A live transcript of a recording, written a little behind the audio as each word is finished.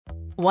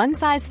One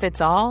size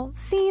fits all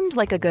seemed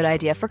like a good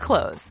idea for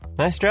clothes.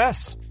 Nice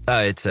dress.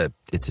 It's a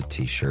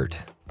t-shirt.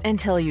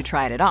 Until you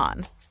tried it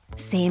on.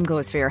 Same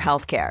goes for your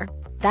healthcare.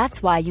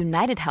 That's why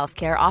United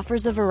Healthcare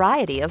offers a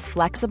variety of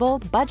flexible,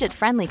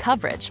 budget-friendly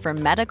coverage for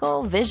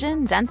medical,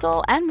 vision,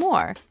 dental, and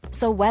more.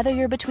 So whether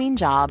you're between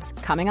jobs,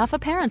 coming off a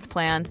parent's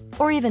plan,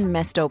 or even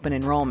missed open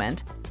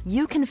enrollment,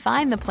 you can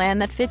find the plan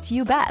that fits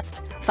you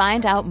best.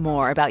 Find out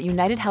more about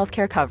United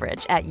Healthcare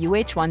coverage at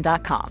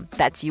uh1.com.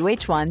 That's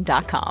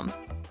uh1.com.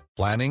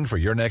 Planning for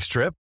your next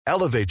trip?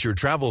 Elevate your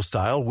travel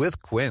style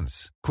with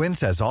Quince.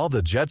 Quince has all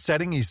the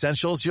jet-setting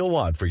essentials you'll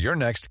want for your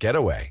next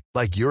getaway,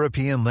 like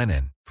European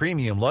linen,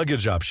 premium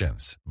luggage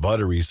options,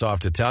 buttery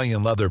soft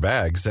Italian leather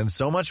bags, and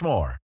so much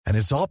more. And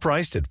it's all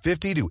priced at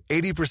 50 to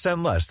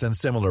 80% less than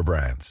similar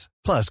brands.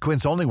 Plus,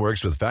 Quince only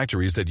works with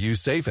factories that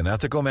use safe and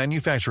ethical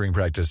manufacturing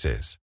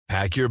practices.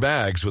 Pack your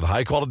bags with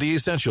high-quality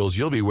essentials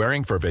you'll be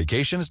wearing for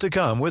vacations to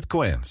come with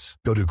Quince.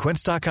 Go to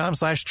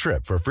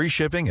quince.com/trip for free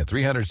shipping and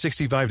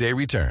 365-day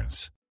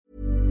returns.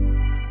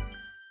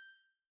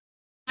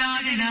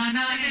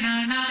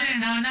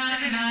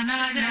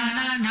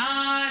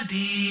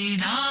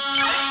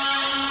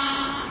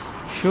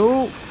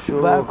 Tjo,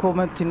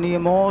 välkommen till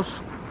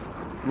Nemos.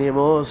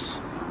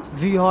 Nemos.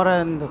 Vi har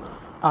en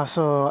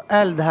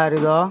eld här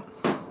idag.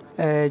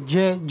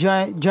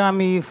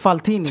 Jamie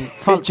Faltini.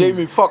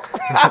 Jamie Foxx.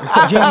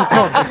 Jamie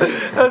Foxx.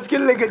 Jag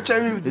skulle lägga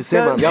Jamie. Det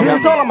ser man.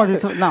 Hur talar man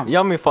ditt namn?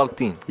 Jamie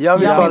Faltin.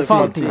 Jamie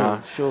Faltin.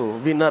 Ja,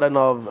 vinnaren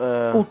av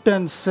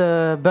ortens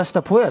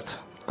bästa poet.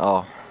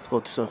 Ja.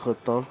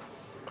 2017.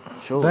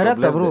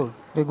 Berätta bror.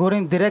 Vi går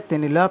in direkt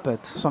in i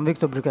löpet, som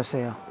Victor brukar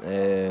säga.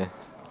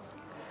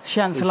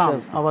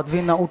 Känslan av att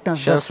vinna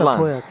ortens bästa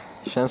poet.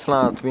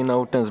 Känslan att vinna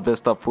ortens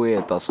bästa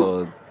poet,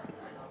 alltså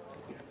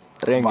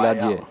ren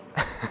glädje.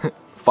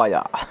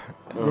 Faja.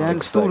 Det är en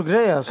stor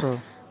grej alltså.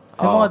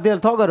 Hur många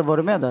deltagare var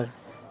du med där?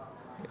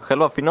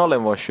 Själva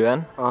finalen var 21.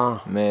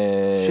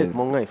 Med... Shit,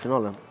 många i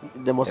finalen.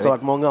 Det måste ha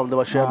varit många om det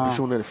var 21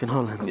 personer i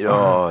finalen.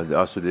 Ja,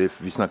 alltså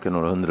vi snackar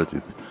några hundra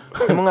typ.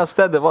 Hur många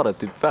städer var det?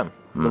 Typ 5?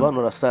 Det var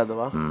några städer,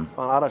 va?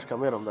 Fan, Arash kan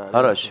med dem där.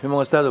 Arash, hur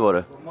många städer var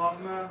det?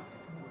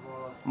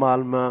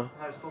 Malmö.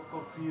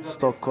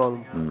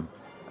 Stockholm.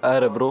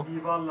 Örebro.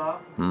 Ivalla.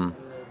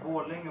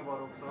 Borlänge var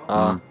det också.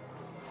 Ja.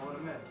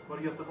 Var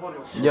det Göteborg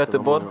också?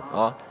 Göteborg,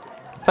 ja.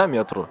 5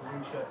 jag tror.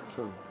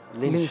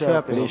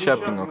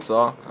 Linköping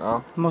också,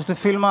 ja. Måste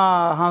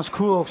filma hans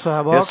crew också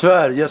här bak.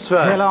 Jag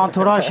svär. Hela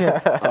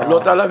entouraget.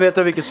 Låt alla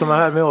veta vilka som är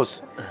här med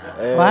oss.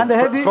 Vad hände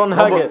Heddy? Från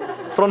höger.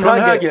 Från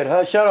höger.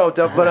 Här, shoutout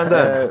till varandra.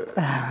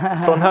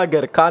 Från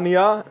höger,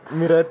 Kanya,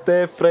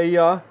 Mirette,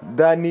 Freja,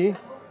 Danny,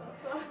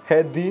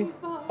 Heddy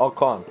och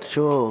Khan.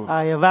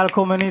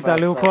 Välkommen hit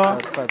allihopa.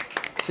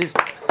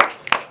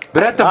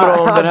 Berätta för dem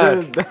om den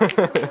här.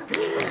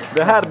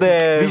 Det här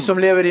det... Vi som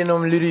lever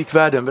inom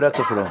lyrikvärlden,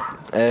 berätta för dem.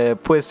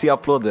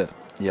 Poesiapplåder.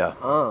 Ja,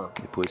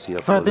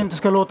 poesiapplåder. För att det inte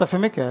ska låta för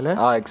mycket, eller?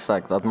 Ja,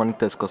 exakt. Att man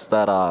inte ska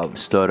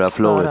störa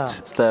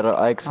flowet.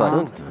 Ja,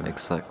 exakt.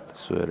 Exakt.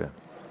 Så är det.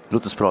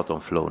 Låt oss prata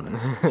om flow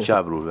nu.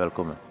 Tja bror,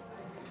 välkommen.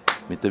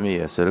 Mitt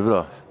Mies, är det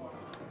bra?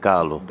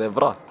 Carlo. Det är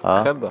bra.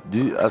 Ja. Själv då?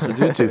 Du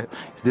är typ...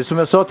 Det är som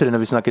jag sa till dig när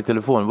vi snackade i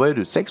telefon. Vad är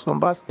du? 16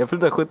 bast? Jag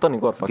fyllde 17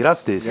 igår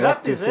faktiskt.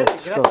 Grattis.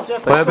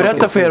 Får jag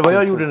berätta för er vad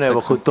jag gjorde när jag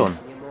var 17?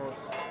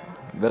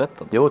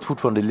 Berätta. Jag åt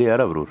fortfarande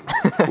lera, bror.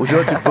 Och du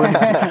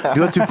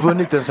har typ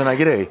vunnit en sån här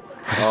grej.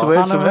 Ja. Så vad är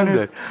det som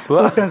händer?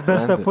 Ortens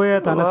bästa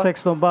poet, han är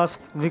 16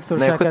 bast. Victor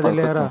käkade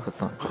lera.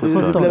 17.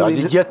 Ja, det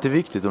är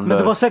jätteviktigt. Men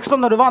du var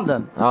 16 när du vann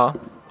den? Ja.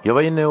 Jag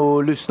var inne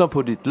och lyssnade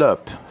på ditt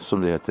löp,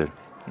 som det heter.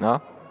 Ja.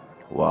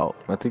 Wow,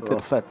 jag tyckte det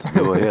var fett.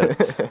 Det var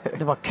helt...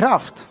 Det var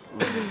kraft.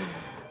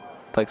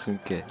 Tack så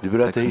mycket. Du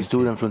berättade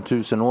historien från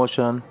 1000 år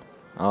sedan.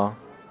 Ja.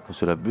 Och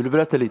sådär. Vill du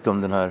berätta lite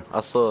om den här?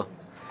 Alltså,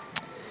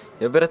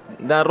 den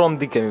här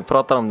romdikten, vi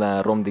pratar om den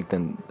här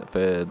romdikten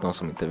för de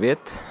som inte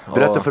vet.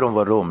 Berätta för dem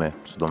vad rom är,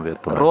 så de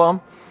vet. Rom,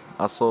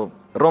 alltså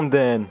rom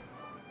det är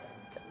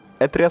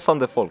ett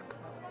resande folk.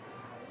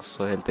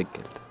 Alltså helt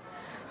enkelt.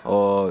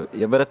 Och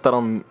jag berättar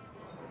om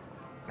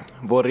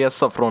vår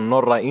resa från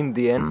norra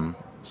Indien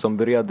som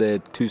började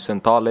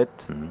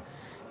 1000-talet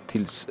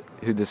tills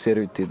hur det ser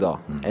ut idag.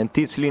 En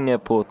tidslinje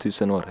på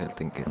 1000 år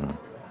helt enkelt.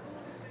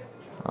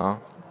 Ja.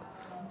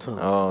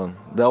 Ja,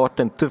 det har varit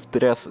en tuff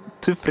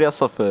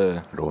resa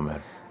för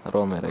romer.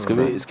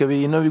 Ska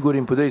vi innan vi går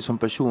in på dig som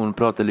person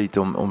prata lite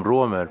om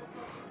romer?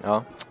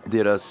 Ja.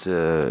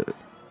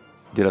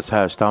 Deras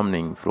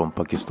härstamning från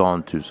Pakistan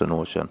 1000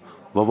 år sedan.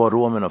 Vad var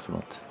romerna för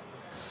något?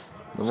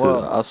 De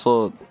var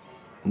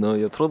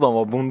jag tror de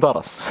var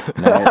bondar.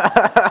 Nej.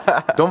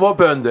 De var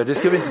bönder, det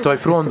ska vi inte ta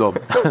ifrån dem.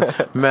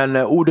 Men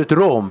ordet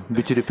rom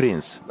betyder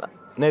prins.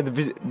 Nej, det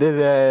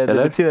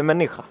betyder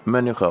människa.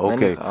 Människa,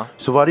 okej. Ja.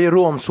 Så varje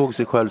rom såg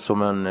sig själv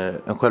som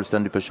en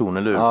självständig person,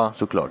 eller hur? Ja.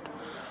 Såklart.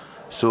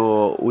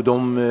 Och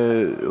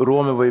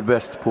romer var ju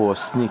bäst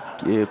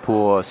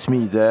på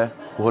smide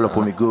och hålla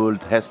på med guld,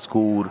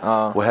 hästskor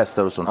och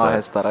hästar och sånt där. Ja,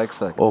 hästar,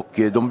 exakt. Och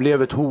de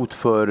blev ett hot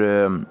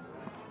för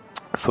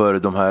för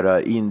de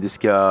här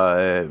indiska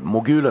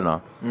mogulerna.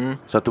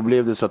 Så att då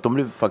blev det så att de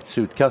blev faktiskt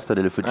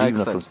utkastade eller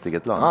fördrivna från sitt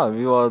eget land. Ja,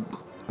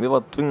 vi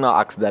var tvungna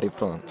att ax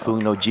därifrån.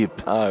 Tvungna att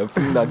jeep.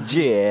 Tvungna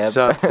jeep.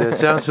 Så att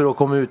sen så då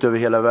kom ut över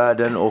hela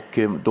världen och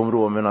de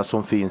romerna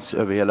som finns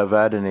över hela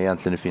världen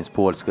egentligen, det finns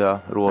polska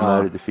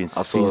romer, det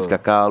finns finska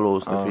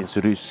kalos, det finns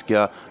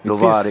ryska,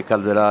 lovari,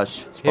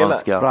 kalderash,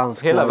 spanska.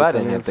 Franska, hela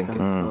världen helt enkelt.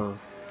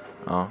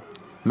 Ja.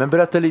 Men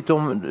berätta lite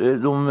om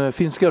de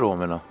finska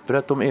romerna.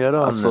 Berätta om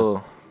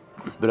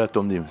berätta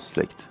om din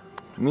släkt.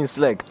 Min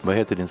släkt. Vad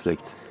heter din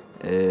släkt?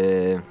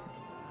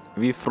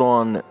 Vi är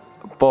från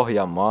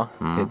Pohjanmaa,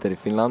 heter det i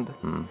Finland.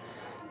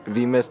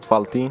 Vi är mest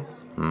Faltin.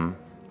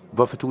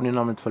 Varför tog ni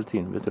namnet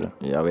Faltin? Vet du det?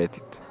 Jag vet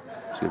inte.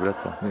 Ska jag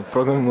berätta?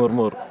 Fråga min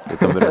mormor.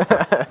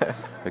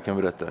 Jag kan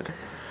berätta.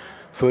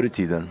 Förr i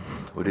tiden,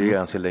 och det är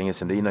ganska länge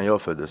sedan, det är innan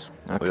jag föddes.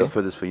 Och jag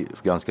föddes för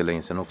ganska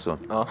länge sedan också.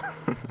 Ja.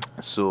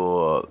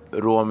 Så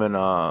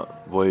romerna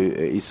var ju,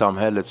 i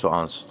samhället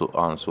så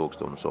ansågs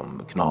de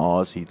som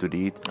knas hit och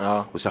dit.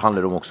 Ja. Och så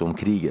handlade de också om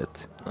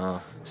kriget. Ja.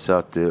 Så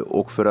att,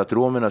 och för att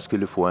romerna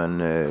skulle få en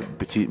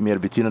mer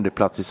betydande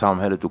plats i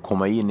samhället och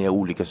komma in i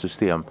olika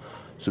system,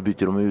 så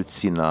bytte de ut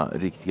sina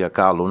riktiga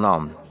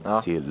kallonamn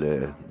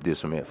till det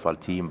som är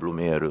Faltin,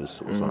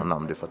 Blomerus och sådana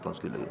namn, för att de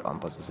skulle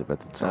anpassa sig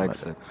bättre till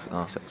samhället.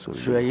 Exakt.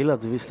 Så jag gillar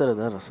att du visste det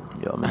där alltså.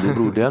 Ja,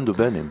 men det är ändå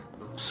Benim.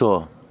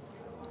 Så,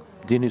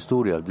 din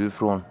historia, du är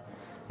från?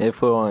 Jag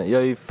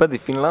är född i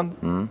Finland.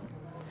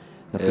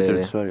 När flyttade du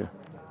till Sverige?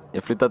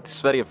 Jag flyttade till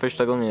Sverige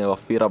första gången jag var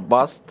 4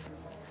 bast.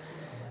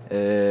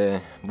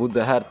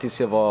 Bodde här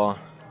tills jag var...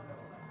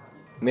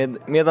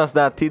 Medans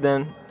den här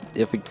tiden,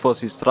 jag fick 2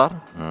 systrar.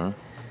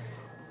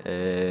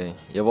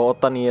 Jag var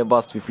 8-9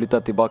 bast, vi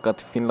flyttade tillbaka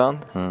till Finland.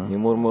 Min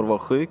mormor var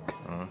sjuk.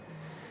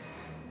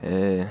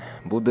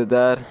 Bodde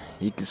där,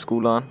 gick i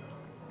skolan.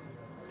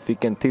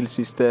 Fick en till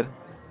syster.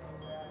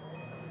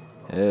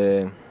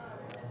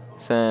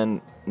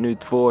 Sen nu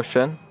 2 år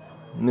sedan.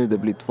 Nu det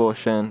blir 2 år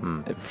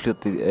sedan.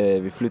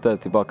 Vi flyttade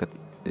tillbaka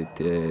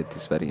till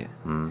Sverige.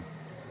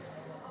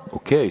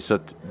 Okej, så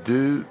att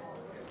du...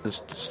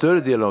 större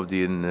del av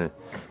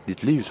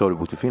ditt liv så har du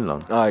bott i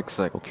Finland? Ja,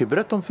 exakt. Okej,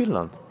 berätta om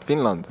Finland.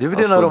 Finland. Det är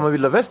väl det de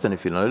vilda västern i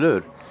Finland, eller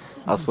hur?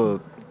 Alltså...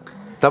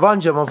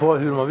 Tabanja, man får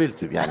hur man vill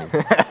typ.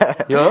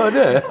 Jag hör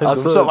det. De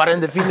sa,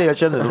 varenda finne jag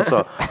känner, de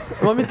sa.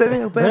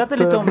 Berätta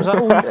lite om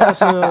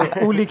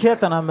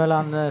olikheterna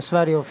mellan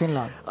Sverige och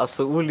Finland.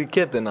 Alltså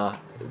olikheterna,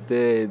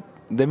 det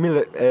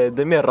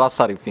är mer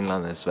rassar i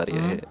Finland än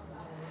Sverige.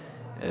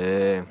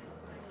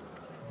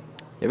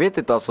 Jag vet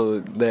inte, alltså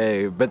det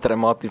är bättre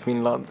mat i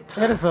Finland.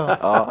 Är det så?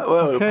 Ja.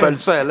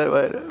 Pölsa eller vad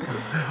är det?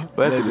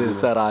 Vad är det?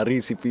 Såhär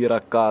ris i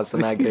piraka,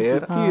 såna här grejer.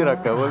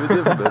 Piraka, vad är det?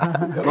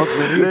 Något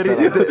med ris.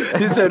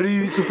 Det är såhär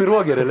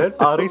rispiroger, eller?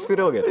 Ja,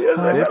 rispiroger.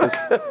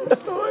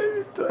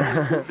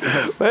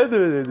 Vad är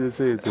det du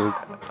säger till oss?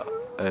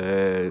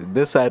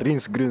 Det är såhär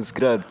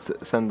rinsgrynsgröt,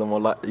 sen de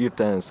har gjort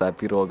en såhär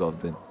pirog av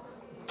den.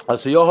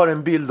 Alltså jag har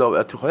en bild av,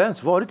 har jag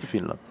ens varit i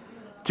Finland?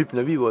 Typ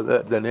när vi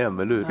var där nere,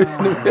 eller hur?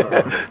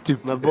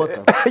 Typ med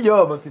båten.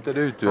 Ja, man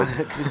tittade ut.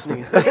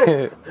 Kryssningen.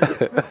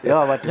 Jag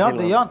har varit i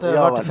Finland. Jag har inte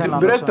varit i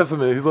Finland. Berätta för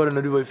mig, hur var det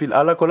när du var i Finland?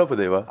 Alla kollade på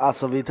dig, va?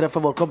 Alltså vi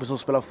träffade vår kompis som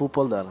spelar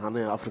fotboll där. Han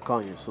är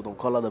afrikan ju, så de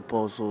kollade på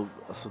oss.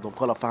 Alltså, de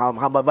kollade för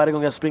han bara, varje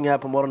gång jag springer här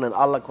på morgonen,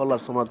 alla kollar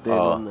som att det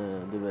är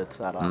du vet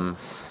såhär.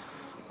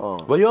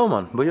 Vad gör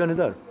man? Vad gör ni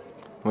där?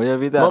 Vad gör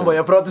vi där? Mamma,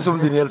 jag pratar som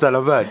din helt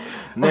alla värld.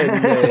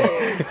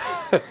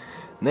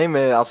 Nej,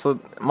 men alltså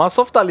man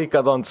softar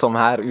likadant som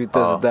här ute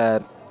så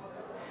där.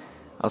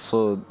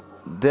 Alltså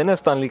det är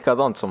nästan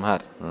likadant som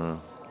här.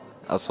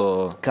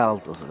 Alltså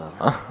kallt och sådär.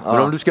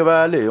 Men om du ska vara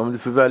ärlig, om du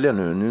får välja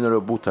nu när du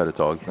har bott här ett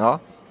tag. Ja.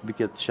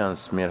 Vilket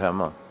känns mer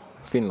hemma?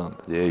 Finland.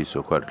 Det är ju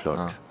så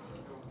självklart.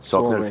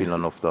 Saknar du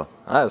Finland ofta?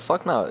 Ja, jag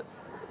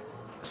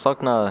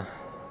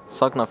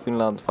saknar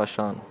Finland,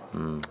 farsan.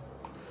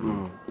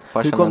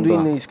 Hur kom du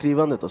in i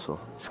skrivandet och så?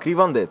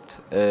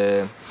 Skrivandet?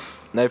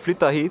 När jag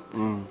flyttade hit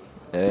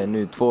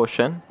nu 2 år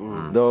sedan,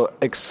 då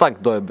exakt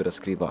då jag började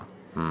skriva.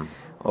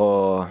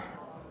 Och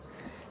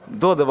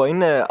då det var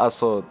inne,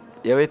 alltså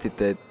jag vet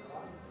inte,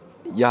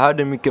 jag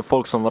hörde mycket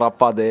folk som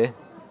rappade,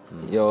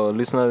 jag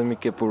lyssnade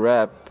mycket på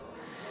rap,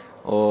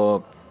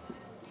 och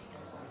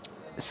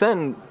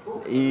sen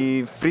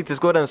i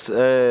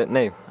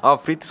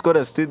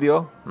fritidsgårdens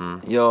studio,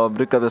 jag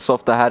brukade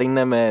softa här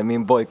inne med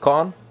min boy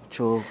Khan.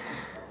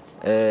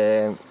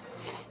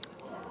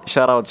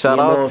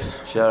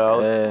 Shoutout.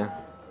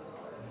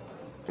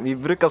 Vi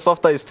brukar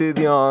softa i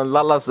studion,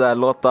 lalla så här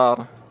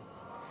låtar.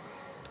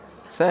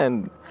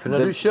 Sen för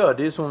när du kör,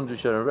 det är som om du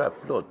kör en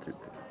rap-låt typ.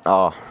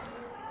 Ja.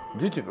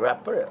 Du är typ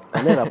rappare.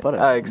 Han är rappare.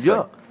 Ja, exakt.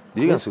 Ja,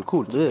 det är ganska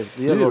coolt. Du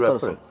gör låtar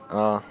så.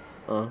 Ja.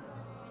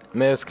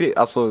 Men jag skriver,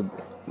 alltså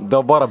det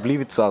har bara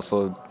blivit så,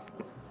 alltså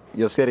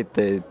jag ser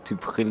inte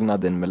typ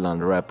skillnaden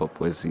mellan rap och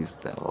poesi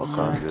där.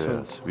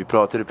 Vi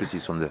pratade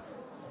precis om det.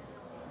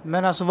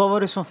 Men alltså vad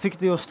var det som fick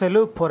dig att ställa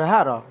upp på det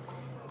här då?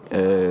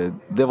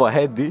 Det var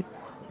Heddy.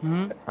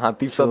 Han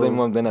tipsade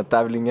mig om den här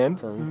tävlingen.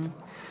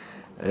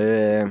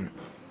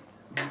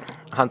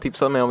 han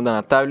tipsade mig om den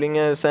här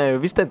tävlingen. Sen jag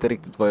visste inte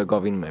riktigt vad jag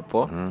gav in mig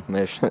på.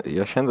 Men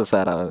jag kände så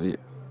här,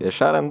 jag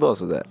kör ändå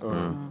så där.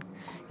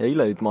 Jag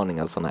gillar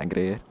utmaningar och såna här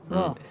grejer.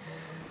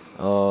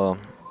 Och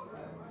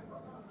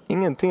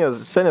ingenting,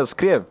 sen jag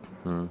skrev.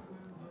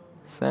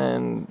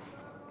 Sen,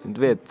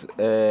 du vet,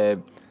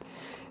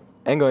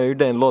 en gång jag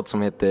gjorde en låt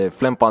som heter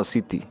Flempan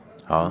City.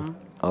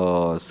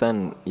 Och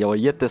sen, jag var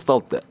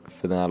jättestolt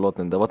för den här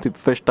låten. Det var typ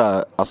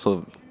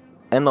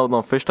en av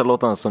de första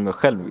låtarna som jag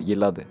själv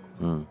gillade.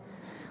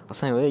 Och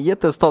sen jag var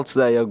jättestolt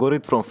sådär. Jag går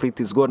ut från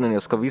fritidsgården,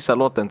 jag ska visa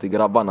låten till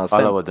grabbarna. Sen,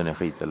 alla var den är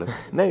skit eller?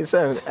 Nej,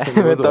 sen,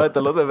 vänta,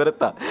 låt mig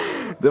berätta.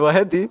 Det var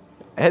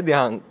Heddy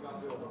han,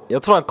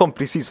 jag tror han kom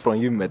precis från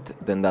gymmet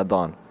den där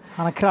dagen.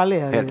 Han är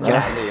krallig.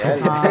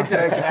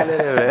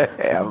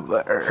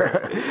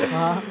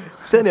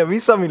 Sen jag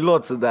visar min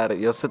låt sådär,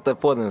 jag sätter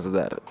på den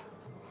sådär.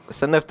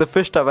 Sen efter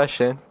första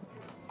versen,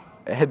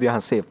 Heddy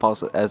han säger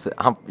pausa,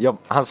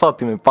 han sa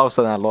till mig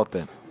pausa den här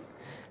låten.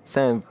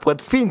 Sen på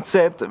ett fint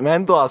sätt, men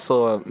ändå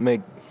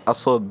med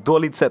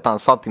dåligt sätt, han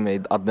sa till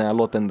mig att den här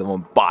låten det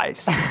var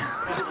bajs.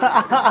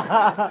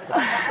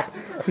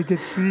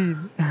 Vilket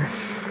svin.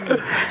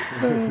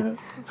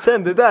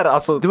 Sen det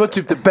där det var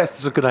typ det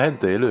bästa som kunde ha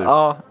hänt dig, eller hur?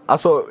 Ja,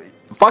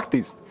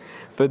 faktiskt.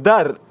 För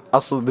där,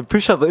 det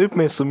pushade upp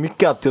mig så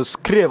mycket att jag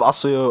skrev,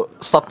 jag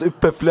satt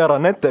uppe flera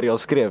nätter jag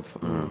skrev.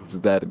 Så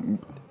där.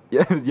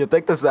 Jag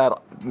tänkte så här,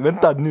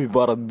 vänta nu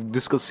bara,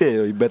 du ska se,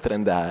 jag är bättre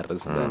än det här.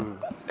 Så där.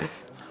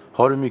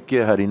 Har du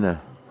mycket här inne?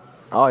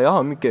 Ja, jag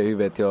har mycket i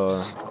huvudet.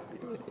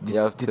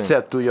 Ditt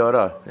sätt att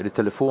göra? Är det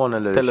telefon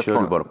eller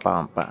kör du bara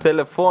bam?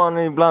 Telefon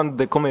ibland,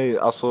 det kommer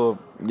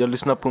jag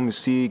lyssnar på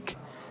musik.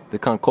 Det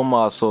kan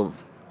komma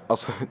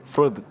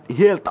från ett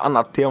helt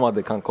annat tema.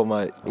 Det kan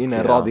komma in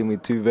en rad i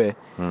mitt huvud.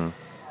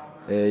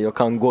 Jag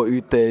kan gå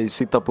ute,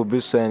 sitta på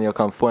bussen. Jag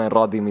kan få en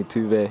rad i mitt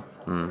huvud.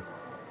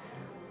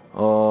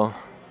 Och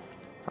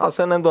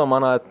sen ändå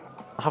man har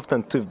haft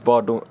en tuff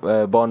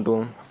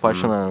barndom.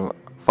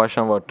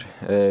 Farsan varit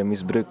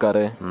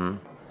missbrukare.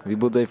 Vi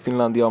bodde i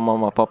Finland, jag,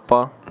 mamma och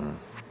pappa.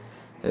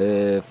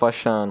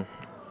 Farsan,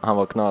 han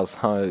var knas.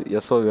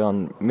 Jag såg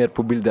han mer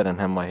på bilder än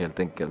hemma helt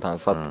enkelt. Han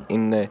satt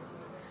inne.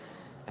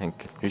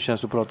 Enkelt. Hur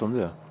känns det att prata om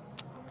det?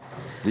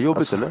 Det är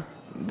jobbigt eller?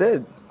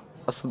 Det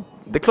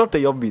är klart det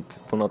är jobbigt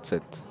på något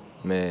sätt.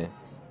 Men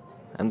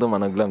ändå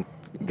man har glömt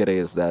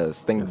grejer där.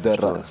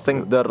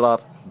 Stängt dörrar.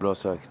 Bra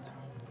sagt.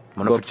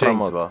 Man har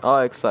förträngt, va?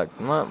 Ja, exakt.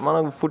 Man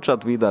har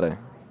fortsatt vidare.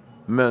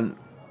 Men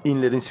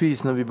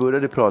inledningsvis när vi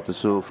började prata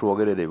så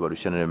frågade jag dig vad du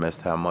känner dig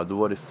mest hemma. Då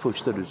var det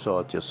första du sa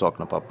att jag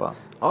saknar pappa.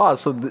 Ja,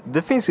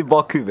 det finns i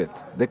bakhuvudet.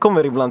 Det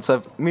kommer ibland så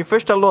här,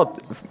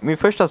 min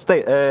första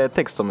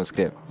text som jag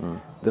skrev.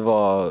 Det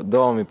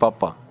var min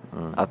pappa.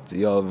 Att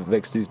jag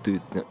växte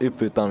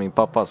upp utan min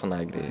pappa, såna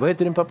här grejer. Vad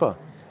heter din pappa?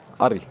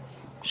 Ari.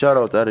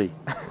 Shoutout Ari.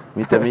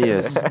 Mitt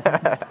amies.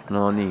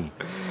 Noni.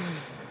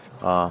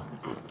 Ja.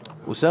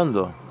 Och sen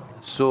då?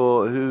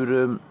 Så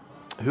hur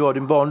har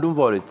din barndom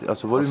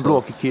varit? Var du en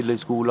bråkig kille i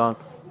skolan?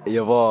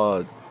 Jag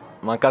var,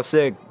 man kan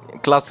säga,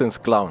 klassens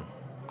clown.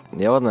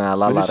 Jag var den här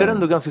lallaren. Men du ser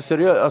ändå ganska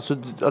seriös,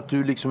 att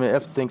du liksom är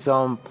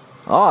eftertänksam.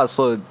 Ja,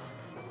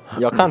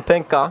 jag kan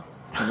tänka,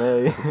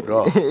 men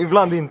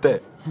ibland inte.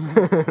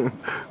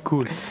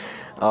 Coolt.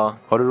 Ja.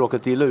 Har du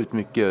råkat illa ut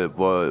mycket?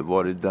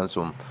 Var det den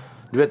som...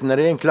 Du vet, när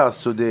det är en klass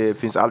så det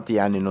finns alltid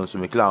gärna någon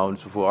som är clown,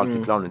 så får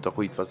alltid clownen ta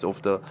skit, fast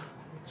ofta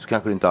så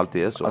kanske det inte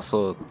alltid är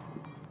så.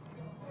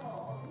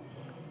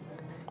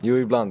 Jo,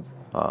 ibland.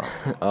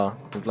 Ja,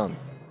 ibland.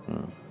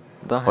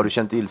 Har du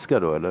känt ilska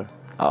då, eller?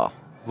 Ja.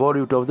 Vad har du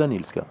gjort av den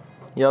ilska?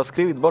 Jag har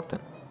skrivit bort den.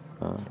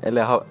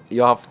 Eller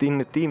jag har haft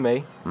inuti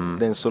mig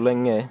den så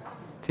länge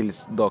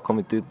tills det har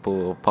kommit ut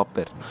på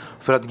papper.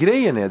 För att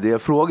grejen är, det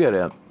jag frågar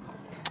är,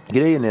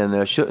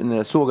 när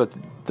jag såg att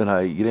den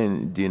här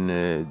grejen,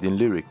 din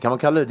lyric, kan man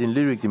kalla det din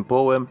lyric, din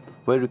poem?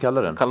 Vad är det du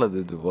kallar den? Kallar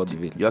du vad du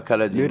vill. Jag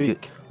kallar det lyric.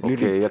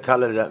 Okej, jag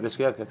kallar det, vad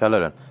ska jag kalla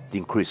den?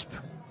 Din crisp.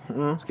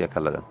 Ska jag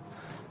kalla den.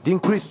 Din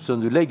crisp som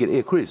du lägger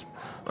är crisp.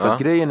 För att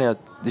grejen är att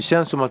det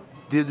känns som att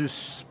det du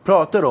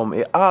pratar om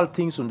är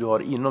allting som du har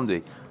inom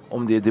dig.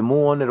 Om det är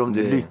demoner, om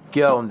det är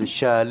lycka, om det är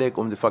kärlek,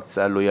 om det faktiskt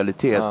är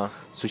lojalitet.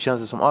 Så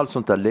känns det som allt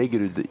sånt där lägger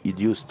du i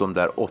just de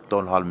där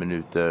 8,5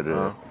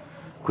 minuter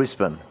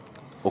crispen.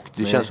 Och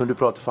det känns som du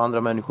pratar för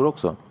andra människor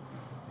också.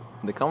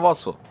 Det kan vara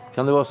så.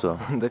 Kan det vara så?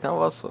 Det kan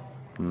vara så.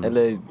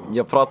 Eller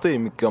jag pratar ju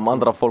mycket om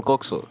andra folk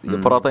också.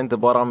 Jag pratar inte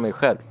bara om mig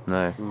själv.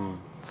 Nej.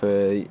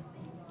 För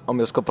om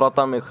jag ska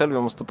prata om mig själv,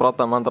 jag måste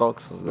prata om andra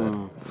också.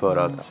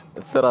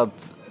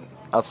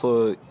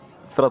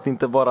 För att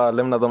inte bara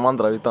lämna de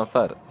andra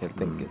utanför,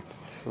 helt enkelt.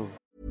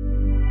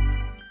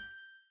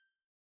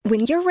 When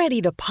you're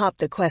ready to pop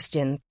the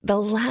question, the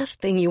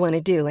last thing you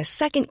want to do is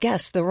second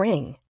guess the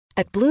ring.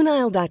 At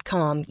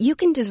BlueNile.com, you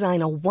can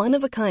design a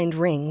one-of-a-kind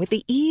ring with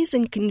the ease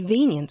and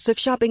convenience of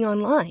shopping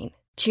online.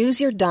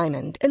 Choose your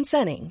diamond and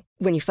setting.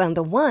 When you find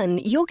the one,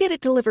 you'll get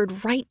it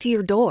delivered right to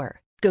your door.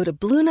 Go to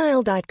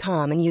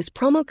BlueNile.com and use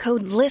promo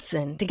code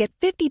LISTEN to get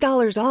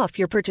 $50 off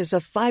your purchase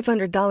of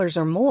 $500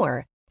 or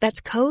more.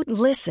 That's code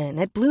LISTEN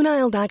at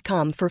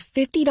BlueNile.com for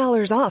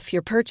 $50 off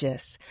your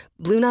purchase.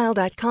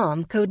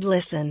 BlueNile.com, code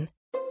LISTEN.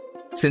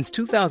 Since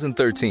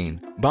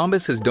 2013,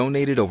 Bombas has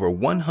donated over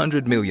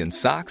 100 million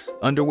socks,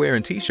 underwear,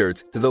 and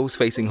T-shirts to those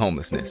facing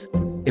homelessness.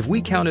 If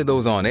we counted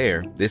those on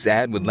air, this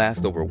ad would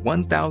last over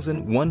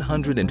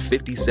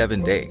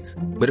 1,157 days.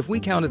 But if we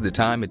counted the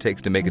time it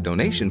takes to make a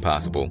donation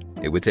possible,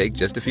 it would take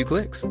just a few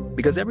clicks.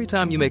 Because every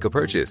time you make a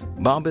purchase,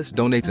 Bombas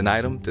donates an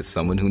item to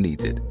someone who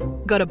needs it.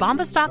 Go to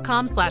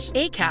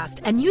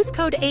bombas.com/ACAST and use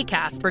code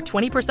ACAST for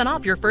 20%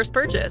 off your first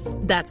purchase.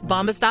 That's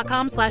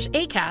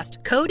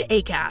bombas.com/ACAST, code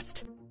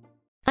ACAST.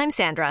 I'm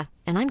Sandra,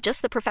 and I'm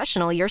just the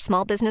professional your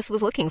small business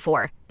was looking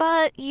for.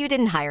 But you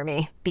didn't hire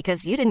me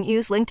because you didn't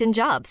use LinkedIn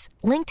Jobs.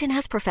 LinkedIn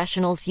has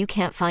professionals you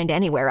can't find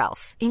anywhere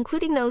else,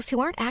 including those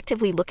who aren't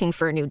actively looking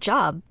for a new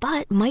job,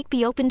 but might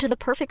be open to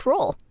the perfect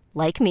role,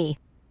 like me.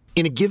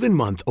 In a given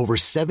month, over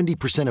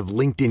 70% of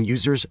LinkedIn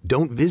users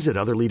don't visit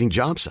other leading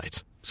job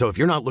sites. So if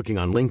you're not looking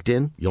on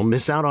LinkedIn, you'll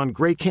miss out on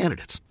great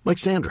candidates, like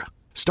Sandra.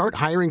 Start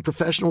hiring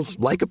professionals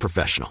like a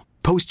professional.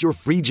 Post your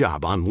free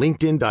job on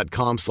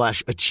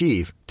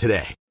linkedin.com/achieve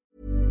today.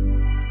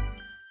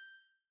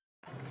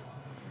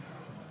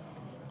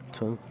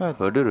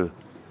 Hörde du?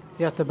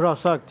 Jättebra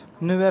sagt.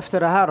 Nu efter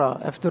det här då,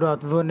 efter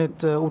att du har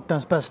vunnit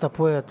ortens bästa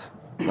poet.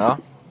 Ja.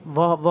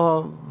 Vad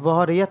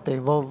har det gett dig?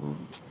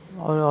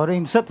 Har du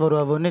insett vad du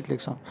har vunnit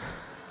liksom?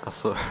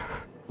 Alltså...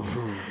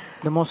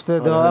 Det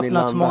har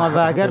öppnats många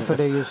vägar för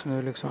dig just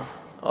nu liksom.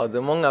 Ja, det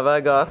är många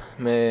vägar,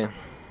 men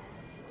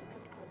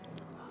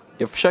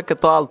jag försöker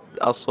ta allt,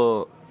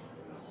 alltså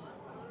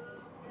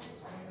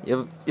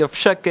jag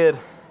försöker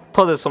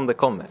ta det som det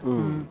kommer.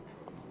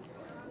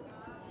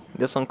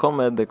 Det som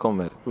kommer, det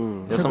kommer.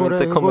 Det som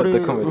inte kommer,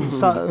 det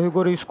kommer. Hur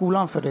går det i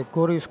skolan för dig?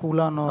 Går du i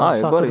skolan och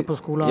satsar du på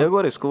skolan? Jag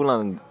går i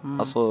skolan.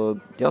 Alltså,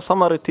 jag har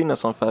samma rutiner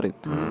som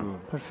förut.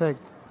 Perfekt.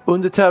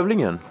 Under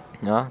tävlingen?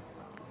 Ja.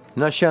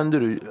 När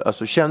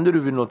kände du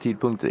vid någon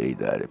tidpunkt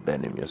där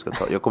Benjamin,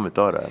 jag kommer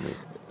ta det här nu?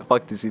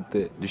 Faktiskt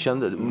inte. Du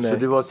kände? Nej. Så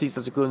det var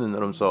sista sekunden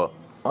när de sa?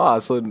 Ja,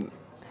 alltså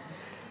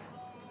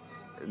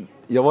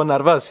jag var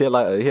nervös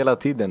hela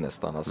tiden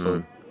nästan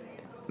alltså.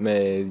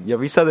 Men jag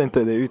visade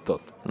inte det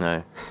utåt.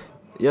 Nej.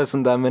 Jag är en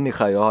sån där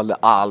människa, jag håller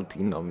allt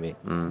inom mig.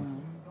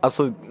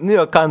 Alltså nu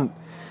jag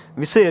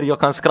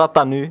kan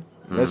skratta nu,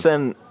 men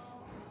sen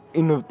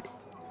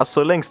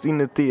alltså längst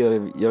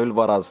inuti jag vill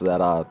vara så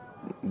där,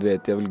 du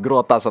vet, jag vill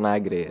gråta såna här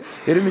grejer.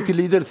 Är det mycket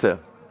lidelse?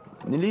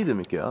 Ni lider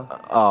mycket, ja?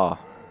 Ja.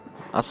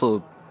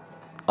 Alltså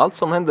allt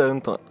som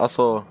händer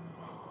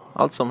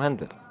allt som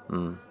händer.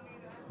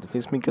 Det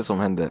finns mycket som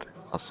händer.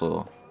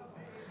 Alltså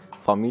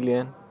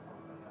familjen,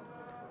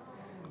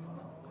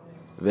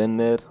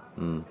 vänner.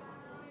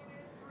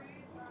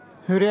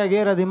 Hur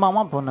reagerade din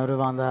mamma på när du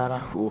vann det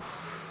här?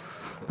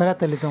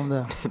 Berätta lite om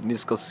det. Ni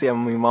ska se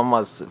min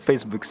mammas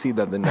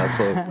Facebook-sida. Den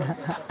alltså.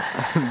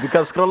 Du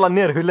kan scrolla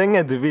ner hur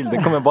länge du vill.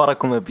 Det kommer bara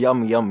komma upp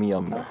yummy.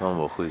 Han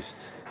var schysst.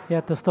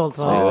 Jättestolt,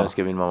 va? Jag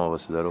önskar min mamma var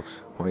så där också.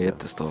 Hon är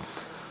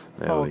jättestolt.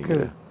 Jag var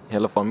yngre.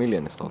 Hela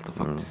familjen är stolt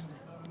faktiskt.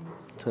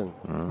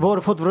 Vad har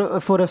du fått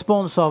för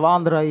respons av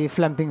andra i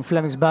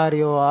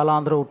Flemingsberg och alla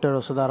andra orter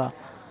och sådär?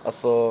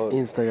 Alltså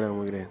Instagram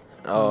och grejer.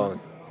 Ja.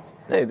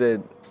 Nej,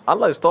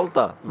 alla är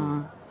stolta.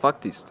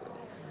 Faktiskt.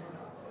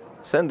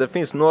 Sen det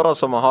finns några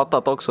som har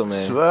hatat också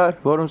med... Svär,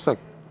 vad har de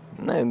sagt?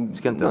 Nej, vi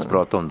ska inte ens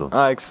prata om dem.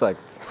 Ja,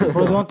 exakt.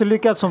 Och du har inte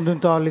lyckats om du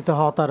inte har lite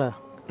hatare.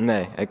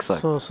 Nej,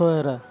 exakt. Så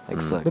är det.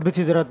 Exakt. Det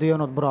betyder att du gör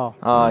något bra.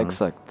 Ja,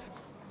 exakt.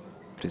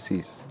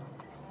 Precis.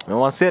 Men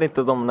man ser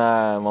inte dem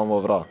när man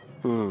var bra.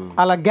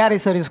 Alla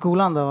garisar i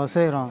skolan då, vad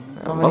säger de?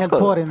 De är helt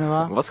på dig nu,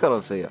 va? Vad ska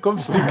de säga? Kom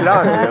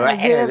klar.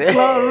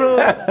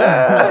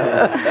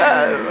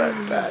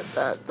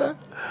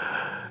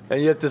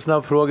 En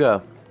jättesnabb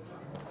fråga.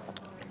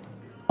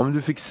 Om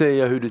du fick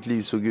säga hur ditt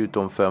liv såg ut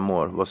om 5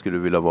 år, vad skulle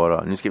du vilja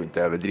vara? Nu ska vi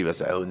inte överdriva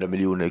så här 100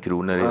 miljoner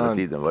kronor hela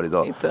tiden, varje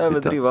dag. Inte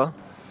överdriva.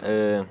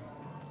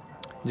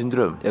 Din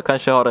dröm? Jag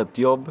kanske har ett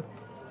jobb.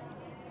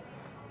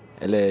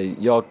 Eller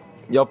jag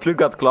har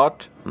pluggat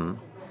klart.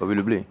 Vad vill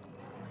du bli?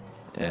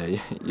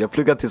 Jag har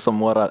pluggat till som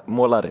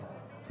målare.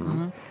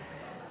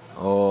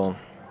 Och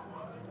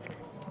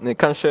nej,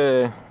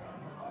 kanske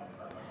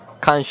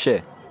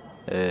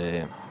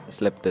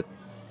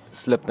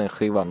släppt en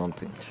skiva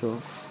någonting. Sure.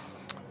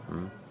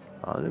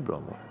 Ja, det är bra.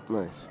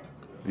 Nice.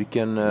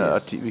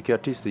 Vilka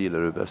artister gillar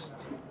du bäst?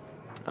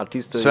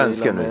 Artister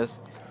svenska jag gillar nu.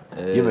 mest.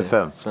 Ge mig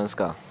 5.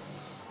 Svenska.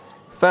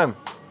 5.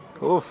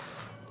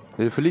 Uff.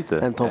 Är det för lite?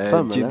 En topp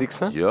 5 G.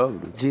 Dixon. Ja.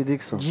 G.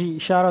 Dixon.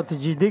 Shoutout till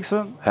G.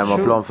 Dixon.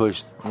 Hemmaplan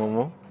först.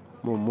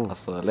 Momo.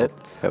 Alltså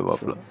lätt.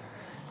 Hemmaplan.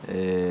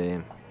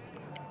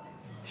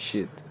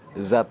 Shit.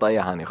 Zäta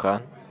är han i skön.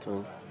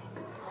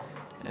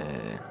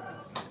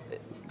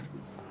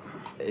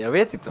 Jag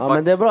vet inte. Ja,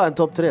 men det är bra, en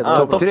topp 3.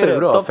 Topp 3 är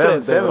bra.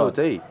 5 bra. åt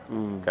dig.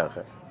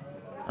 Kanske.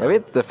 Jag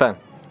vet inte, 5.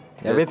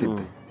 Jag vet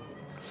inte.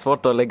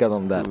 Svårt att lägga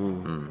dem där.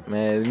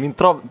 Men min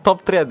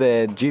topp 3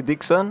 är G.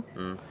 Dixon,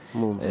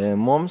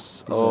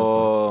 Moms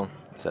och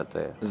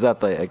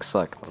Zäta,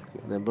 exakt.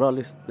 Det är en bra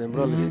lista. Det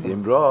är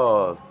en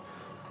bra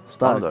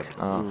standard.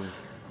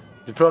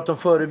 Du pratar om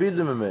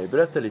förebilder med mig.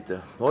 Berätta lite.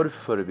 Vad har du för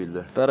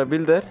förebilder?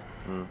 Förebilder?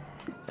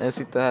 En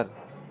sitter här.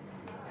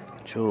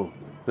 Tjo.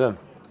 Vem?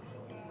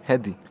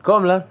 Hedi.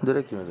 Kom där. Det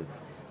räcker med dig.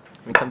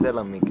 Vi kan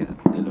dela mick här.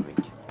 Dela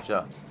mick.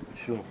 Tja.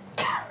 Tjo.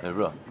 Är det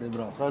bra? Det är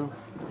bra. Själv?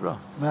 Det är bra.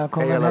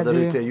 Hej alla där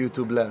ute i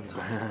YouTube-land.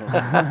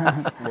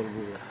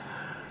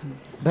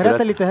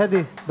 Berätta lite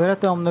Hedi.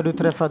 Berätta om när du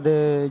träffade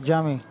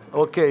Jami.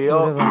 Okej,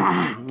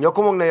 jag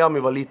kommer ihåg när Jami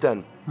var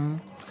liten.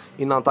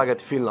 Innan han taggade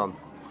till Finland.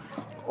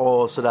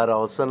 Och sådär.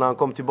 Och sen när han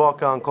kom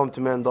tillbaka, han kom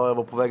till mig en dag. Jag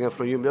var på vägen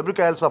från gym. Jag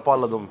brukar hälsa på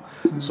alla de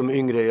som är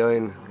yngre. Jag är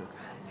en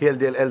hel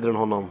del äldre än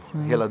honom.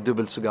 Hela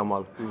dubbelt så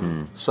gammal.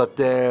 Så att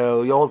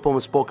jag har hållit på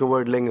med spoken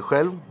word länge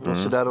själv. Och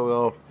sådär. Och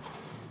jag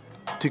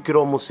tycker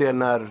om att se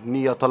när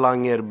nya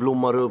talanger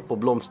blommar upp och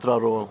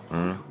blomstrar. Och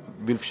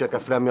vill försöka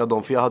främja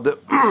dem. För jag hade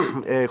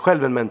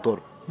själv en mentor.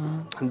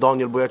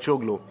 Daniel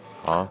Boyacoglu.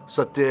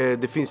 Så att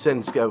det finns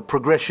en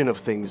progression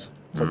of things.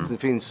 Så att det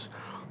finns,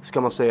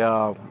 ska man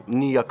säga,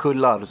 nya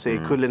kullar. Så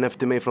kullen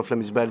efter mig från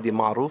Flemingsberg, det är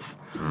Maruf.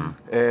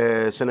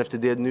 Sen efter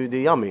det, nu det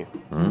är Jami.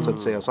 Så att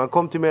säga. Så han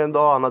kom till mig en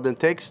dag, han hade en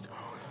text.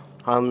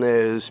 Han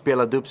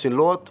spelade upp sin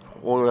låt.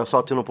 Och jag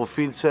sa till honom på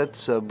filset,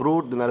 så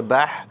bror, den är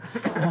bäh.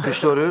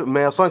 Förstår du?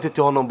 Men jag sa inte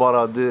till honom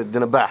bara,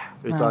 den är bäh.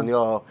 Utan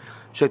jag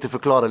försökte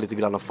förklara lite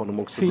grann för honom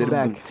också.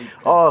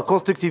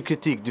 Konstruktiv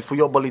kritik. Du får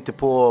jobba lite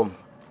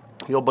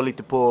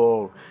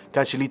på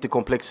kanske lite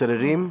komplexare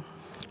rim.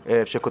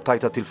 Försök att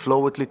tajta till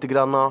flowet lite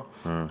grann.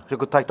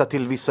 Försök att tajta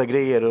till vissa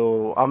grejer.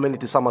 Och använd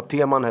inte samma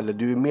teman heller.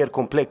 Du är mer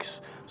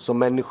komplex som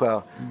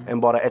människa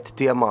än bara ett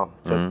tema.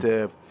 För att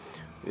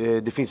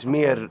det finns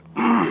mer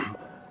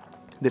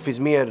det finns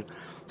mer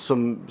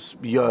som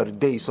gör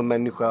dig som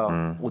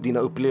människa och dina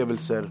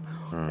upplevelser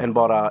än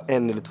bara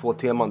en eller två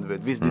teman, du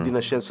vet. Visst, det är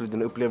dina känslor,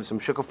 dina upplevelser, men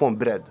försök att få en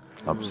bredd.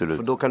 Absolut.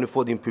 För då kan du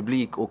få din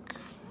publik och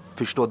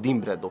förstå din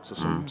bredd också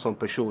som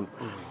person.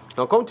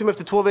 Han kom till mig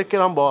efter 2 veckor,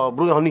 han bara,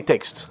 bror jag har en ny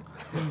text.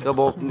 Jag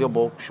bara,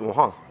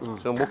 aha.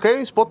 Så jag bara,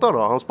 okej, spotta då.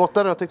 Han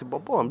spottade, jag tänkte,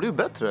 bara, han blir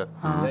bättre.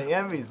 Det är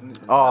envis nu.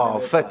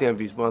 Fett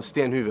envis, bara en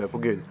stenhuvud på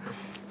Gud.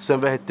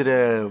 Sen vad heter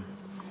det?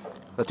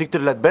 Jag tyckte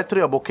det lät bättre,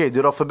 jag bara okej,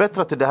 du har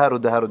förbättrat det här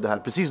och det här och det här.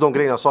 Precis de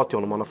grejerna jag sa till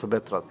honom, han har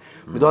förbättrat.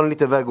 Men då har han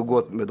lite väg att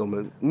gå med dem.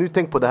 Men nu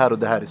tänk på det här och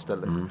det här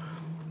istället.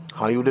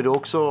 Han gjorde det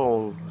också,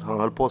 och han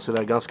höll på sig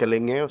där ganska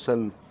länge. Och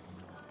sen,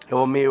 jag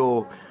var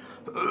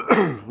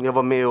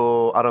med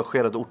och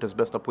arrangerade ortens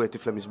bästa poet i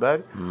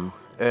Flemingsberg.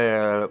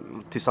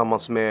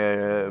 Tillsammans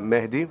med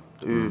Mehdi,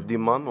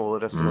 Dimman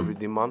och resten av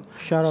Dimman.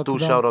 Stor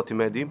shoutout till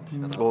Mehdi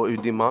och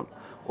Dimman.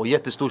 Och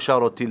jättestor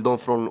shoutout till dem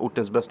från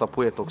ortens bästa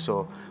poet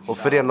också. Och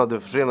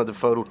förenade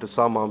förorten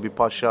samman,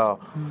 Bipasha,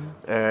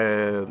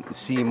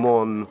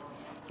 Simon,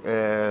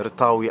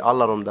 Retawi,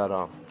 alla de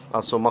där.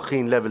 Alltså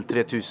maskin level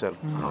 3000.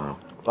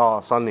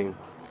 Ja, sanning.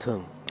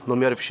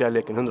 De gör det för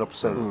kärleken,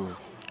 100%.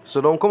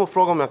 Så de kommer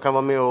fråga om jag kan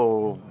vara med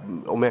och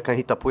om jag kan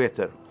hitta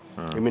poeter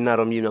i min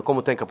näromgivning. Jag kommer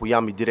att tänka på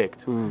Jami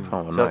direkt. Så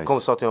jag kom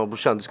och sa till honom,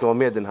 brorsan, du ska vara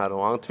med den här.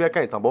 Och han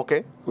tvekar inte, han bara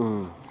okej.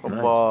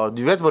 Bara,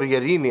 du vet vad du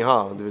ger in i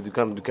här.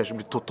 Du kanske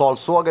blir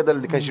totalsågad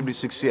eller det kanske blir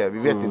succé, vi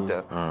vet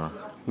inte.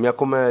 Men jag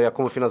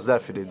kommer finnas där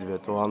för dig, du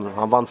vet. Och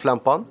han vann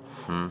Flämpan.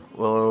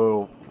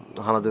 Och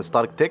han hade en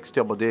stark text.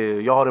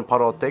 Jag har en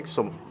paradtext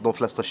som de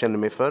flesta känner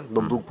mig för.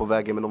 De dog på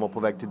vägen, men de var på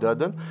väg till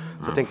döden.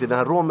 Så jag tänkte, den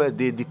här Rome,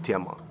 det är ditt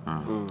tema.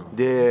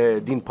 Det är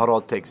din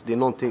paradtext. Det är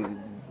någonting.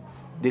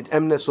 Det är ett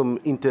ämne som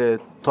inte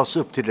tas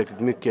upp tillräckligt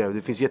mycket.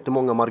 Det finns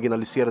jättemånga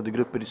marginaliserade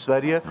grupper i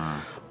Sverige.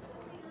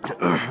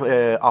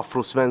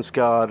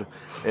 Afrosvenskar,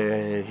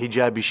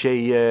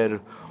 hijabi-tjejer,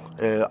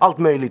 allt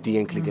möjligt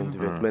egentligen, du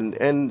vet. Men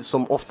en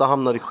som ofta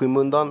hamnar i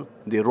skymundan,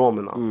 det är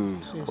romerna.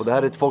 Och det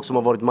här är ett folk som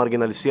har varit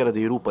marginaliserade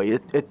i Europa i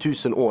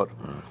 1000 år.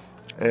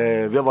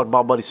 Vi har varit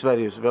babbar i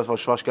Sverige, vi har varit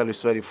svartskallar i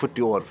Sverige i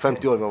 40 år,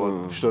 50 år, vi har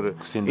varit, förstår du?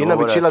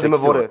 Innan vi chillade med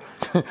våra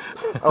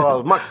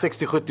max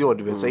 60-70 år,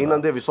 du vet. Så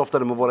innan det vi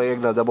softade med våra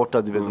egna där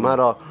borta, du vet. De här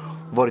har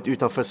varit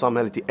utanför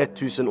samhället i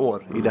 1000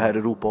 år i det här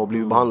Europa och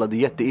blivit behandlade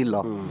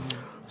jätteilla.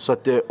 Så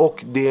att,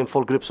 och det är en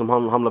folkgrupp som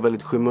hamnar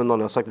väldigt skymundan.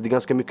 Jag har sagt att det är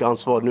ganska mycket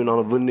ansvar nu när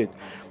han har vunnit.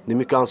 Det är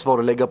mycket ansvar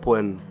att lägga på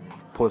en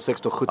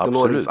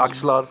 16-17-årings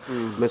axlar.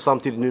 Men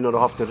samtidigt nu när du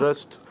har haft en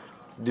röst,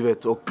 du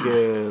vet, och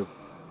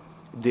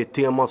det är ett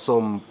tema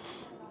som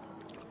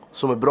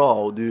är bra,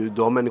 och du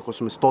har människor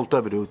som är stolta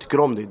över det och tycker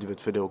om dig, du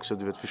vet, för det också,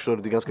 du vet, förstår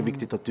du? Det är ganska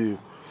viktigt att du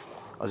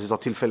tar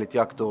tillfället i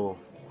akt och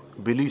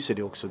belyser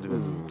det också, du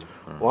vet.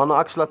 Och han har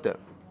axlat det.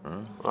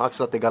 Han har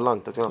axlat det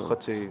galant, att han har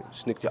skött sig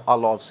snyggt i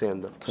alla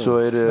avseenden. Så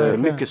är det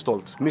mycket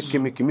stolt,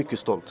 mycket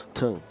stolt.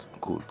 Tungt.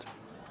 Coolt.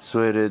 Så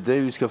är det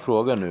vi ska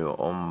fråga nu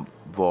om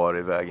var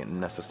är vägen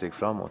nästa steg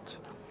framåt?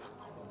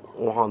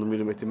 De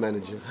gjorde mig till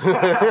manager.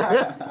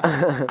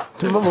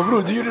 Mamma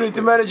bror, du gjorde dig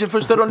till manager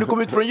första dagen du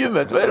kom ut från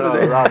gymmet. Vad är det med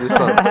dig? Ja, det är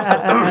sant.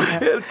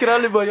 Helt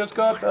krallig bara, jag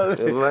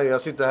skakar.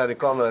 Jag sitter här i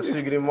kameran, jag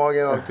suger i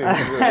magen och allting.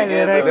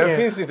 Den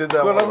finns inte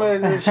där. Kolla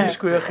med en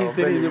kisko, jag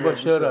skiter i det, bara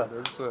köra.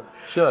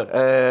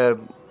 Kör.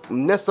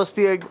 Nästa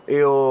steg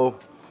är att,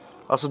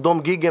 alltså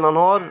de giggen han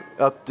har,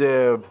 att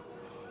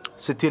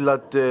se till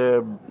att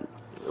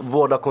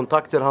vårda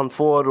kontakter han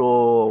får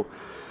och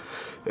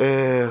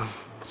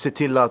se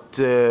till att,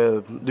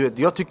 du vet,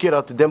 jag tycker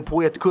att den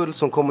poetkull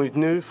som kommer ut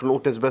nu från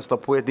ortens bästa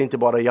poet, det är inte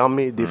bara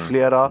Yami, det är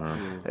flera.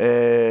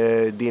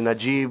 Det är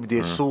Najib, det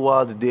är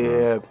Suad,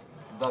 det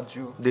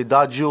är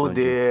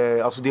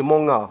Dadju, alltså det är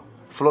många.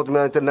 Förlåt om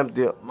jag inte nämnt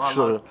det.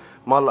 Alltså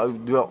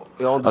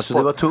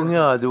det var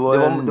tunga, det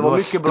var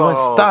mycket bra, det var en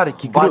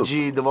stark grupp.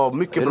 Baji, det var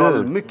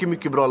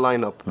mycket bra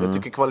line-up. Jag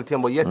tycker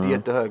kvaliteten var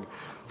jättehög.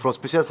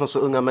 Speciellt från så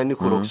unga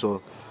människor också.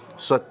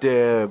 Så att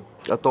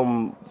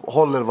de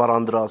håller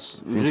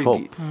varandras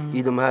rygg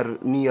i de här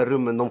nya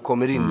rummen de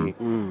kommer in i.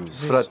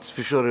 För att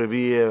förstår du,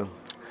 vi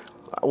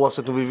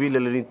oavsett om vi vill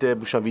eller inte,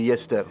 brorsan, vi är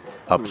gäster.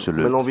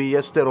 Absolut. Men om vi är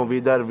gäster, om vi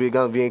är där,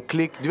 vi är en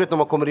klick. Du vet när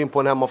man kommer in på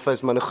en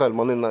hemmafest, man är själv,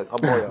 man är en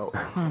aboja.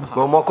 Men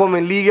om man kommer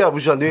i en liga,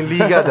 brorsan, det är en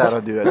liga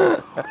där, du vet.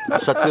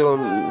 Så att det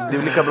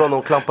är lika bra när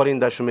de klampar in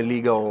där som en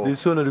liga. Och det är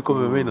så när du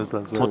kommer med mig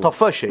någonstans. Och ta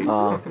för sig.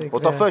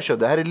 Och ta för sig.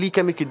 Det här är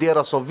lika mycket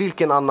deras som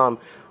vilken annan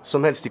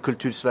som helst i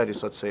kultursverige,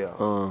 så att säga.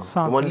 De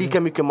har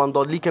lika mycket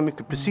mandat, lika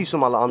mycket, precis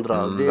som alla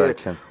andra.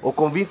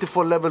 Och om vi inte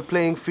får level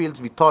playing fields,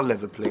 vi tar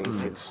level playing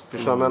fields.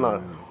 Förstår vad jag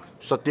menar?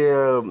 Så att det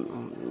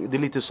är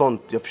lite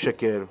sånt jag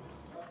försöker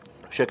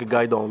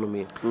guida honom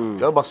i.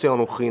 Jag bara ser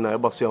honom skina,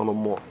 jag bara ser honom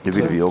må. Det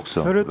vill vi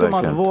också. Förutom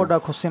att vårda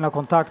sina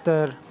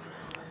kontakter,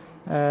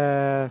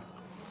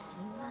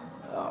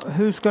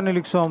 hur ska ni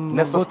liksom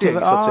nästa steg, så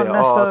att säga.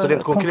 Alltså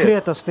rent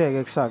konkreta steg,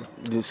 exakt.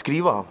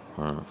 Skriva.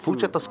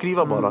 Fortsätta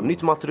skriva bara,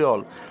 nytt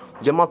material.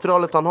 Det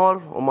materialet han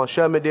har, om man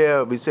kör med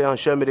det, vi säger han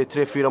kör med det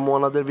 3-4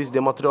 månader, visst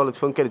det materialet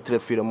funkar i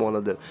 3-4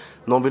 månader.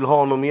 Någon vill ha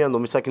honom igen,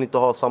 de vill säkert inte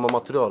ha samma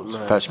material.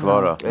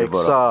 Färskvara.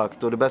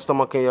 Exakt, och det bästa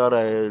man kan göra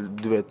är,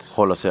 du vet,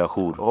 hålla sig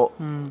ajour.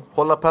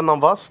 Hålla pennan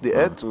vass, det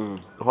är ett.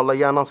 Hålla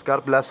hjärnan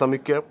skarp, läsa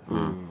mycket.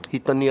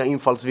 Hitta nya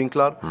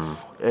infallsvinklar.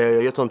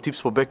 Jag ger honom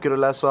tips på böcker att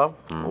läsa.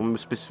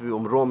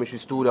 Om romisk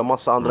historia,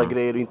 massa andra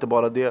grejer, inte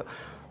bara det.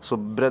 Så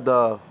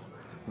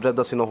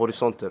bredda sina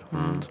horisonter.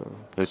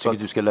 Jag tycker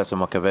du ska läsa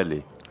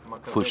Machiavelli.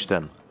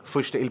 Försten,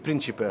 Il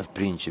Principe.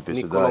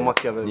 Niccolo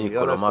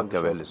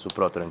Machiavelli, så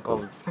pratar en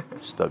kort.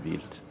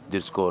 Stabilt.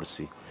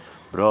 Discorsi.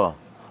 Bra.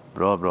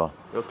 Jag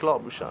är klar,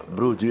 brorsan.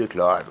 Bro, du är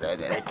klar.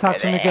 Tack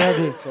så mycket,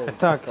 Eddie.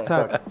 Tack.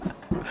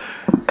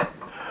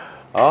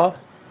 Ja.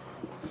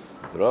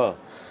 Bra.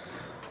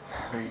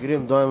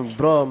 Grym, du är en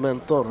bra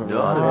mentor.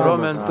 Ja, han är en bra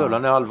mentor.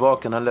 Han är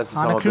halvvaken, han läser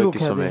samma böcker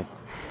som mig.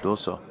 Då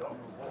så.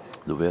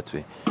 Då vet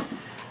vi.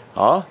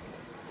 Ja.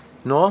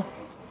 Ja.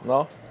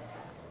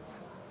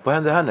 Vad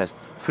händer härnäst?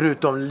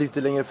 Förutom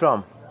lite längre fram.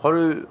 Har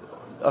du,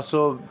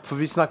 alltså, för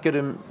vi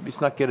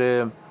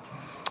snackade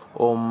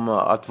om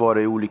att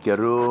vara i olika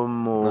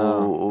rum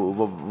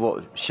och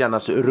känna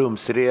sig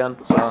rumsren,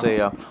 så att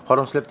säga. Har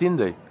de släppt in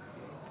dig?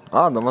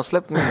 Ja, de har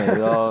släppt in mig.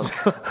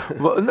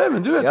 Nej,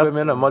 men du vet vad jag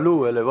menar.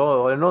 Malou, eller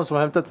vad? Är det någon som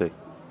har hämtat dig?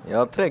 Jag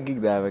har 3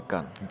 gig den här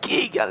veckan.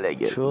 Gigan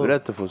lägger?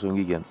 Berätta för oss om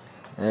gigen.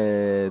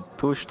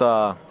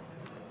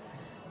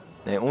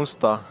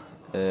 Onsdag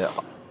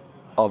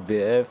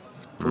ABF,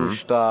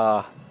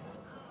 torsdag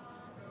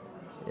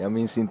jag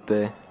minns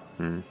inte,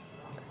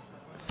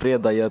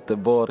 fredag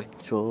Göteborg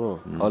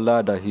och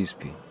lördag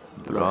Husby.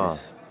 Bra.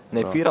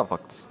 Nej, 4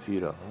 faktiskt.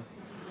 4.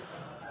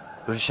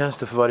 Hur känns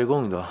det för varje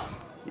gång då?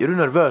 Är du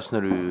nervös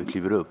när du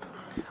kliver upp?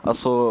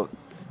 Alltså,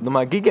 de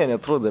här giggen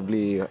jag tror det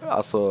blir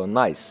alltså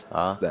nice.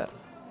 Sådär.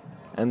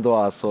 Ändå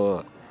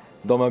alltså,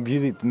 de har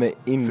bjudit mig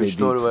in med dit.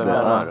 Förstår du vad jag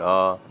menar?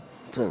 Ja.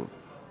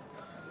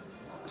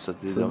 Så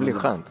det blir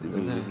skönt. Det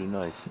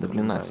blir nice. Det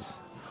blir nice.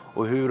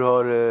 Och hur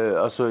har,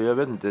 alltså jag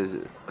vet inte,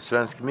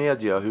 svensk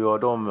media, hur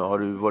har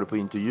du varit på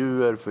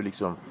intervjuer för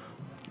liksom?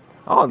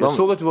 Ja, jag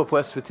såg att du var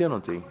på SVT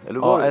någonting. Eller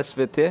var det?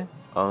 SVT.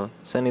 Ja.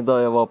 Sen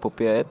idag jag var på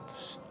P1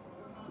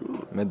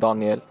 med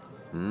Daniel.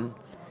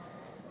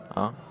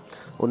 Ja.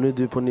 Och nu är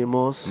du på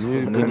Nimos.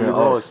 Nu med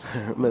oss.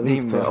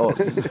 Med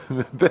oss.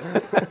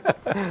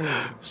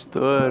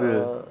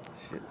 Större.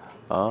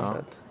 Ja.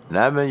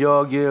 Nej, men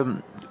jag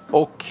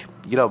och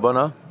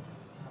grabbarna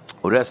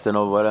och resten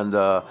av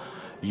varenda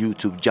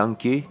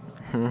YouTube-junkie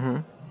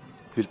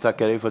vill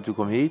tacka dig för att du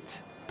kom hit.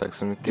 Tack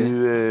så mycket.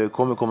 Du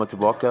kommer komma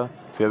tillbaka,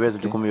 för jag vet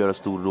att du kommer göra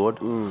stordåd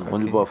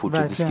om du bara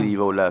fortsätter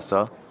skriva och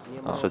läsa.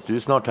 Så att du är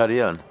snart här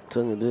igen.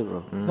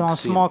 Du har en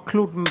smart,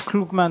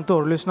 klok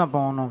mentor. Lyssna på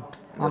honom.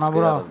 Han är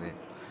bra.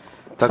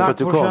 Tack för att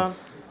du kom. Är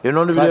det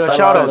någon du vill göra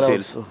shoutout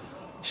till?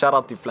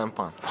 Shoutout till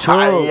Flämpan.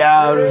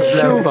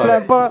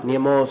 Flämpan.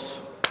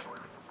 Nimos.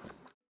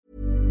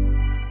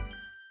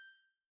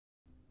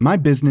 My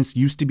business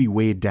used to be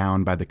weighed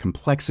down by the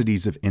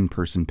complexities of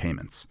in-person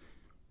payments.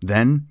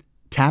 Then,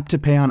 Tap to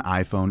Pay on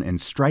iPhone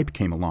and Stripe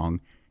came along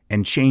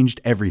and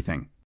changed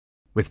everything.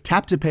 With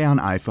Tap to Pay on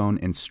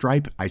iPhone and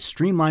Stripe, I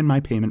streamlined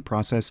my payment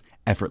process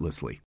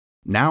effortlessly.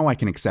 Now I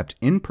can accept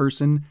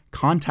in-person,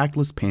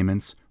 contactless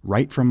payments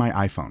right from my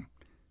iPhone.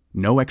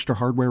 No extra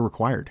hardware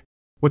required.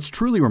 What's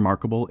truly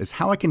remarkable is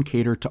how I can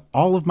cater to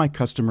all of my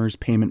customers'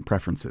 payment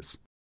preferences.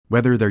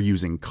 Whether they're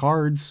using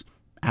cards,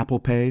 Apple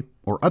Pay,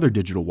 or other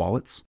digital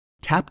wallets,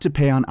 Tap to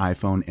Pay on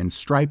iPhone and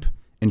Stripe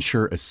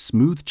ensure a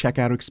smooth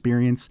checkout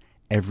experience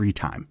every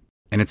time.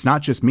 And it's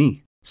not just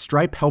me.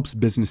 Stripe helps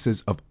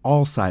businesses of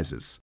all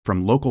sizes,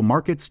 from local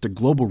markets to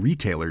global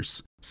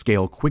retailers,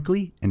 scale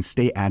quickly and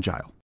stay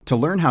agile. To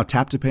learn how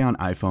Tap to Pay on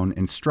iPhone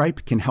and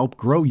Stripe can help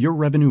grow your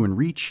revenue and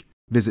reach,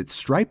 visit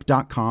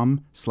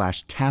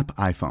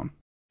stripe.com/tapiphone.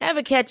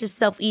 Ever catch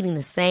yourself eating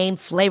the same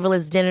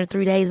flavorless dinner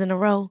 3 days in a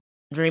row?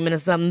 Dreaming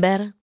of something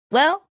better?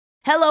 Well,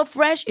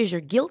 HelloFresh is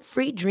your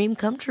guilt-free dream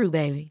come true,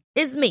 baby.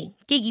 It's me,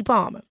 Keke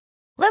Palmer.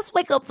 Let's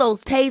wake up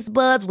those taste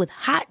buds with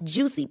hot,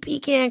 juicy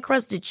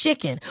pecan-crusted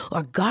chicken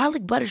or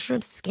garlic butter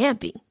shrimp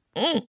scampi.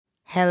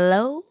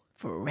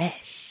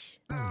 HelloFresh.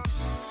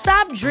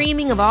 Stop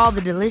dreaming of all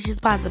the delicious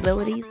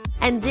possibilities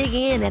and dig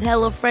in at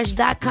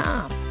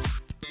HelloFresh.com.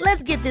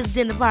 Let's get this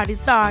dinner party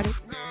started.